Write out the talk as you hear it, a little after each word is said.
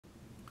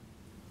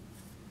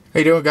How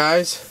you doing,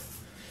 guys?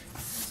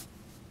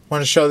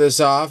 Want to show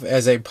this off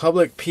as a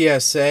public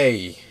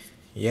PSA.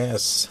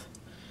 Yes,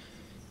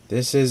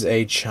 this is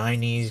a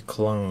Chinese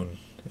clone,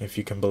 if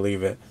you can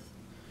believe it.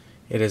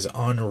 It is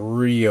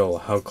unreal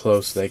how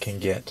close they can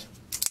get.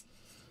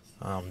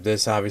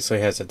 This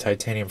obviously has a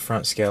titanium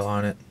front scale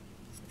on it,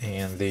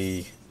 and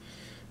the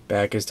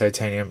back is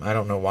titanium. I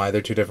don't know why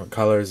they're two different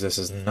colors. This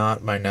is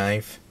not my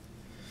knife.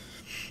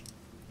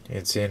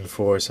 It's in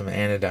for some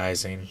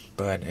anodizing,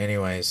 but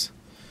anyways,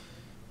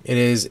 it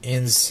is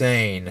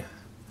insane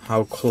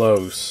how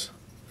close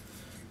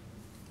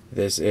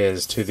this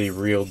is to the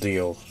real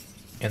deal.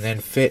 And then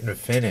fit and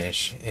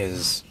finish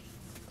is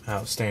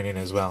outstanding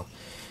as well.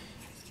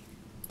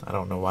 I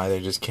don't know why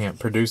they just can't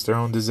produce their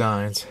own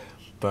designs,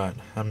 but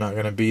I'm not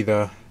going to be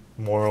the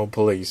moral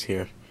police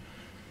here.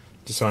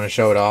 Just want to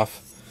show it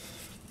off.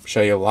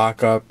 Show you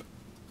lockup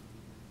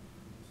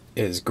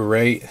is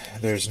great.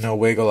 There's no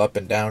wiggle up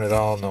and down at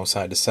all, no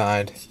side to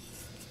side.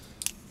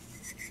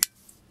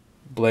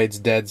 Blade's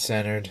dead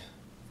centered.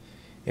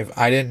 If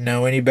I didn't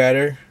know any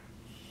better,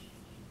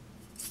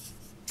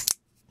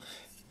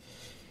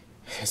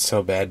 it's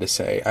so bad to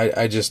say.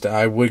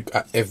 I would,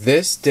 if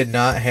this did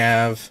not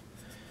have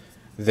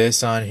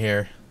this on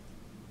here,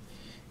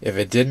 if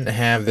it didn't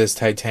have this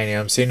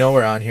titanium, see,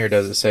 nowhere on here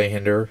does it say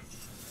Hinderer.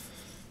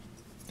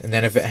 And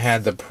then if it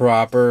had the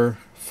proper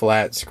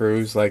flat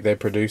screws like they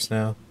produce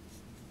now,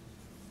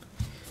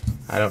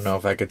 I don't know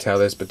if I could tell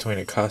this between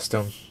a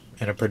custom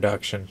and a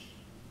production.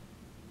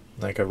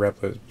 Like a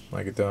replica,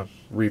 like the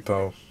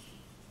repo,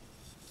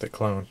 the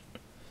clone.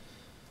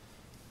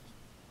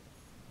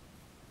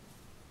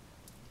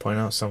 Point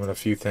out some of the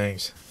few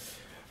things.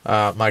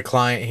 My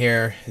client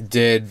here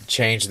did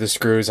change the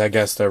screws. I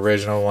guess the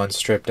original one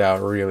stripped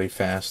out really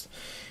fast.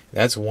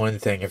 That's one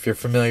thing. If you're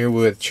familiar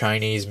with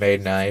Chinese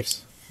made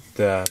knives,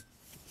 the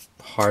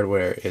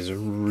hardware is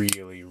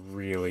really,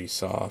 really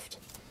soft.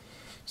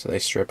 So they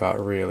strip out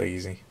real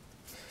easy.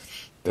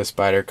 The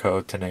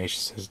Spyderco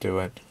Tenacious do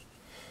it.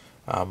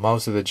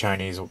 Most of the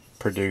Chinese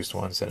produced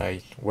ones that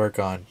I work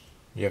on,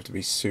 you have to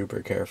be super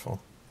careful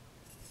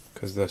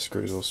because the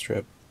screws will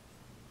strip.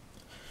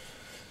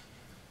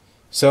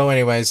 So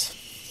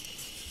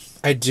anyways,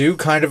 I do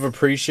kind of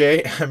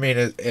appreciate, I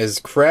mean, as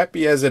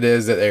crappy as it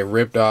is that they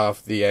ripped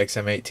off the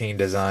XM18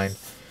 design,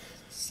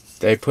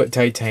 they put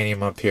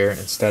titanium up here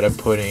instead of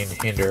putting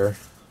Hinderer.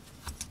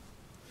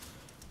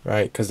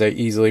 Right, because they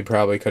easily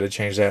probably could have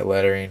changed that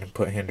lettering and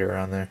put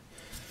Hinderer on there.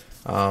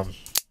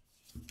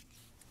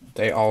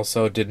 They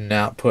also did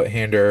not put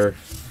Hinderer.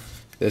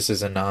 This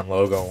is a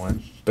non-logo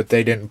one, but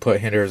they didn't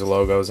put Hinderer's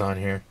logos on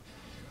here.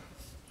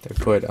 They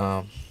put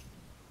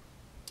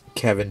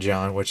Kevin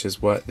John, which is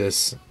what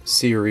this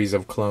series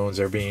of clones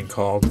are being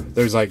called.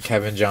 There's like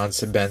Kevin John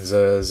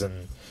Sebenzas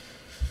and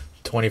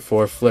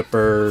 24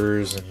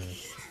 flippers and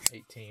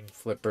 18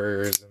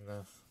 flippers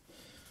and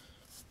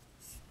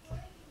the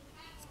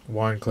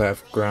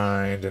Warncliffe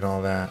grind and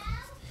all that.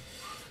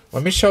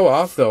 Let me show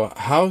off though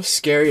how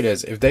scary it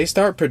is. If they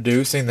start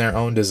producing their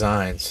own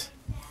designs,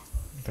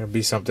 there'll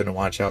be something to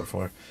watch out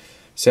for.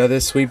 See how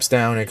this sweeps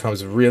down and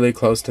comes really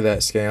close to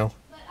that scale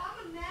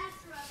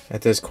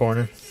at this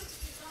corner?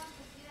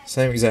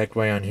 Same exact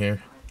way on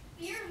here.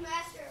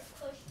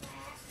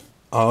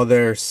 All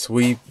their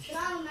sweep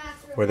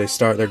where they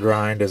start their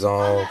grind is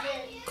all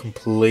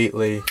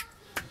completely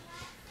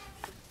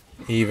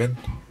even.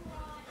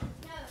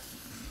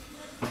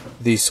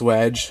 The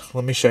swedge,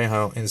 let me show you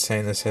how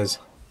insane this is.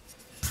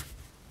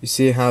 You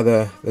see how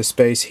the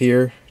space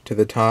here to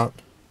the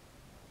top?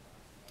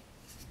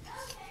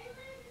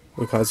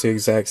 Look how it's the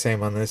exact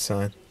same on this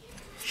side.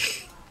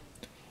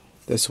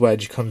 This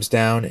wedge comes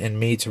down and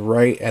meets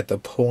right at the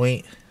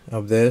point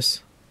of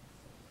this.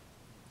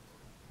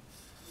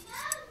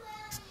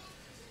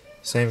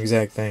 Same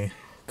exact thing.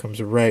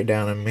 Comes right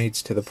down and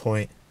meets to the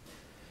point.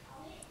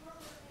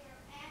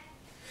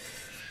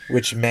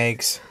 Which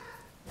makes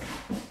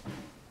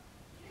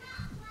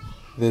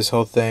this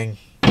whole thing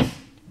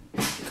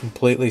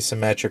completely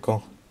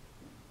symmetrical.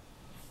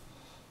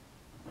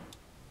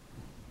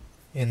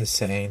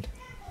 Insane.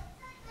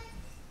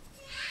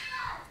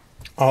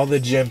 All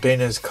the jimping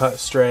is cut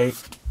straight.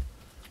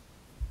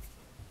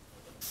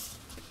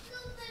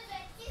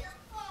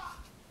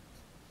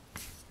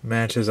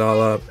 Matches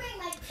all up.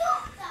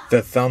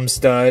 The thumb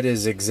stud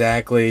is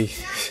exactly,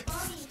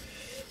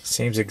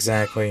 seems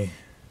exactly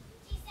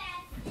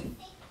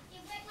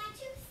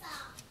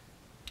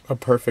a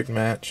perfect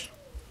match.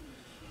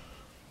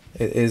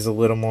 It is a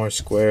little more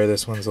square.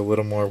 This one's a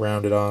little more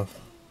rounded off.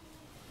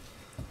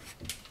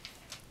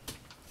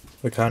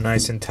 Look how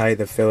nice and tight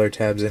the filler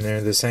tab's in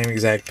there. The same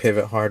exact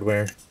pivot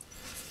hardware.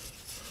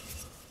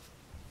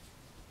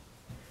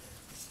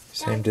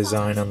 Same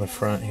design on the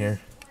front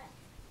here.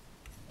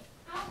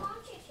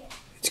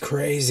 It's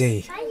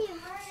crazy.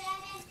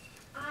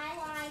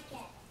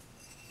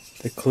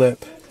 The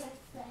clip.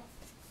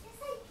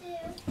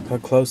 How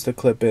close the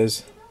clip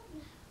is.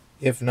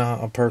 If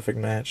not a perfect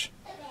match.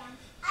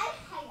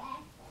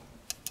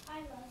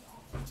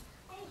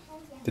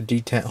 The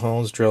detent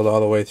holes drilled all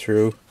the way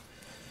through.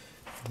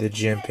 The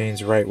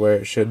jimping's right where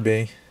it should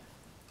be.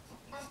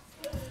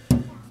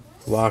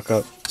 Lock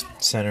up,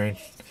 centering.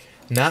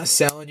 Not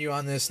selling you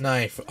on this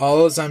knife.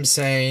 All I'm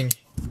saying,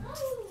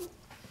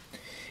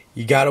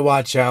 you gotta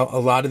watch out. A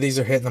lot of these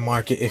are hitting the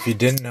market. If you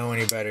didn't know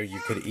any better, you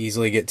could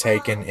easily get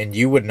taken, and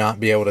you would not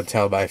be able to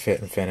tell by fit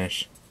and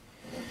finish.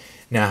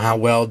 Now, how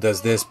well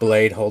does this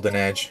blade hold an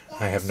edge?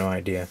 I have no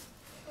idea.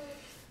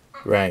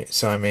 Right,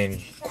 so I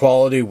mean,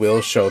 quality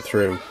will show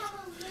through.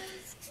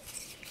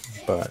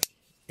 But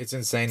it's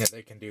insane that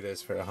they can do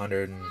this for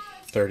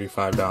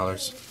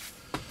 $135.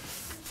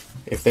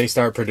 If they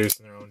start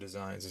producing their own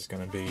designs, it's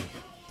going to be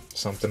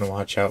something to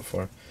watch out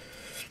for.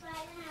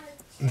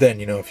 Then,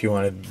 you know, if you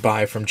want to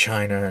buy from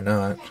China or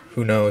not,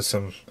 who knows,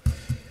 some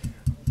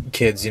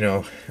kids, you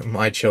know,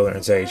 my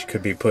children's age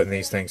could be putting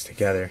these things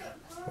together,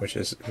 which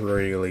is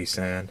really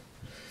sad.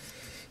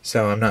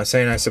 So I'm not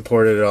saying I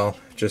support it at all.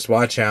 Just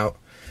watch out.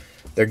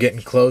 They're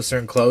getting closer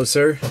and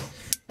closer.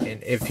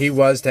 And if he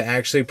was to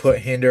actually put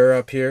Hinderer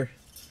up here,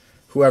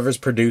 whoever's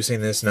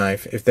producing this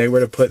knife, if they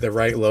were to put the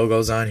right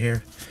logos on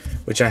here,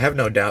 which I have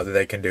no doubt that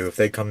they can do if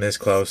they come this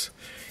close,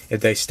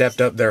 if they stepped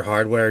up their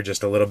hardware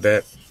just a little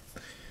bit,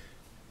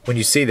 when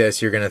you see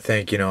this, you're going to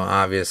think, you know,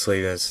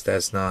 obviously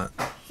that's not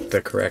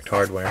the correct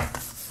hardware.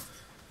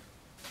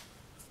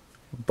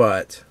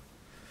 But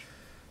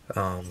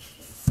I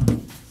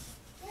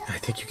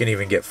think you can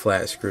even get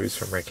flat screws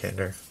from Rick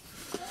Hinderer.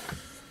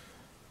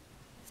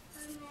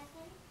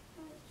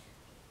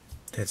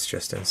 It's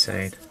just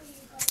insane.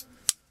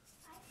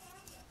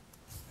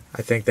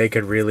 I think they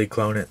could really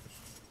clone it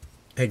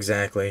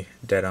exactly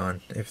dead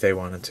on if they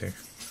wanted to.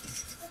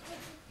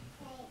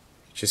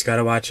 Just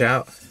gotta watch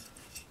out.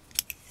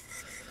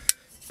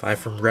 Buy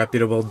from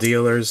reputable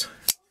dealers.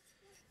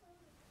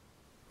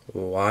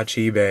 Watch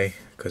eBay,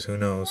 because who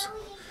knows.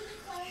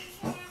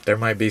 There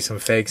might be some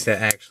fakes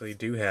that actually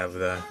do have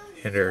the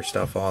Hinderer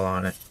stuff all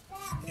on it,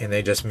 and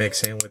they just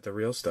mix in with the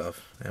real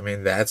stuff. I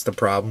mean, that's the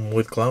problem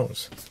with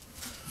clones.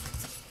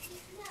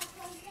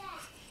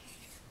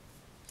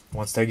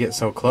 Once they get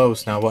so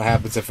close, now what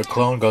happens if a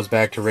clone goes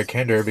back to Rick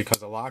Hinderer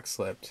because a lock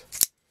slipped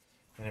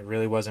and it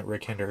really wasn't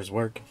Rick Hinderer's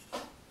work?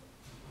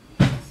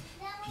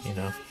 You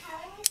know.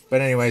 But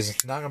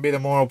anyways, not going to be the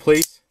moral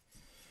police.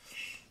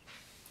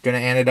 Going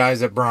to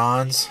anodize it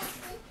bronze.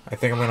 I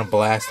think I'm going to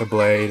blast the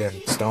blade and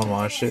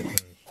stonewash it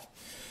and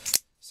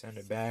send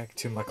it back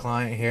to my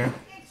client here.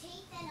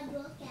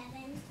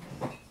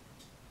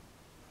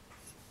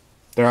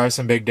 There are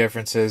some big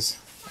differences.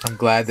 I'm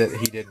glad that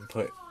he didn't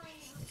put...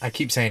 I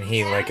keep saying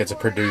he like it's a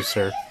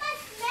producer,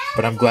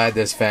 but I'm glad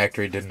this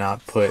factory did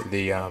not put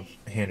the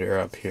Hinderer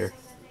up here.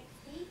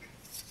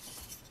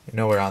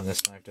 Nowhere on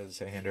this knife does it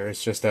say Hinderer.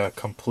 It's just a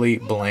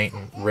complete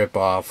blatant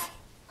rip-off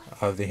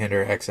of the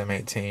Hinderer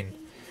XM18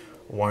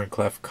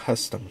 Warncliffe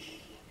Custom.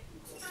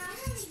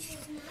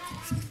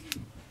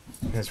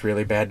 And it's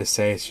really bad to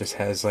say. It just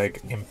has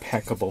like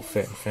impeccable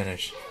fit and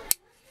finish.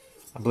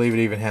 I believe it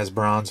even has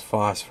bronze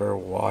phosphor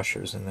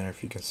washers in there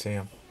if you can see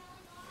them.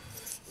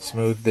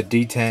 Smooth. The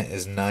detent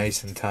is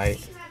nice and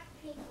tight.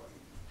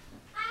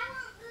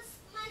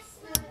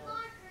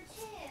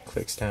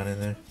 Clicks down in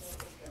there,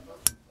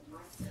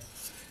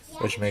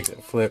 which makes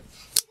it flip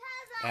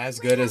as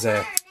good as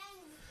a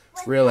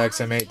real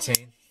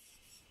XM18.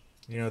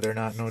 You know, they're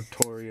not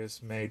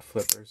notorious made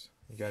flippers.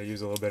 You gotta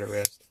use a little bit of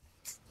wrist.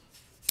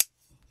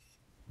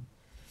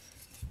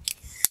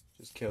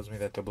 Just kills me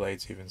that the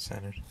blade's even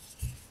centered.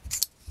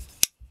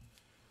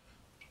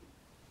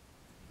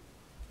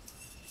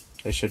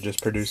 They should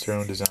just produce their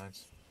own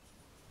designs.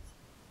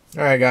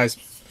 Alright guys.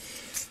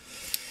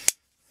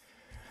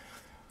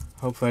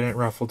 Hopefully I didn't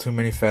ruffle too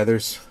many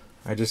feathers.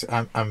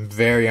 I'm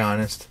very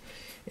honest,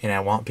 and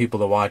I want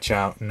people to watch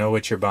out, know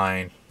what you're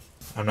buying.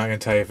 I'm not going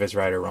to tell you if it's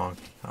right or wrong,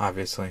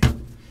 obviously.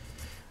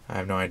 I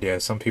have no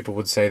idea. Some people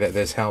would say that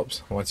this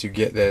helps. Once you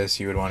get this,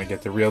 you would want to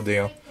get the real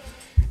deal.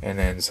 And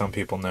then some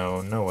people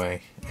know, no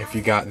way. If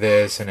you got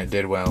this and it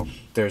did well,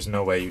 there's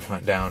no way you'd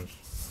hunt down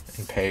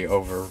and pay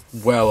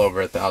well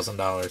over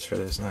 $1,000 for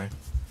this knife.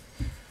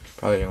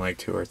 Probably even like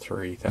 $2,000 or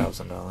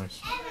 $3,000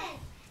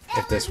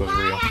 if this was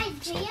real.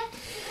 So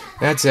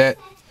that's it.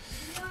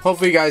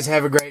 Hopefully you guys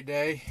have a great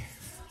day.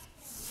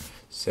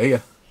 See ya.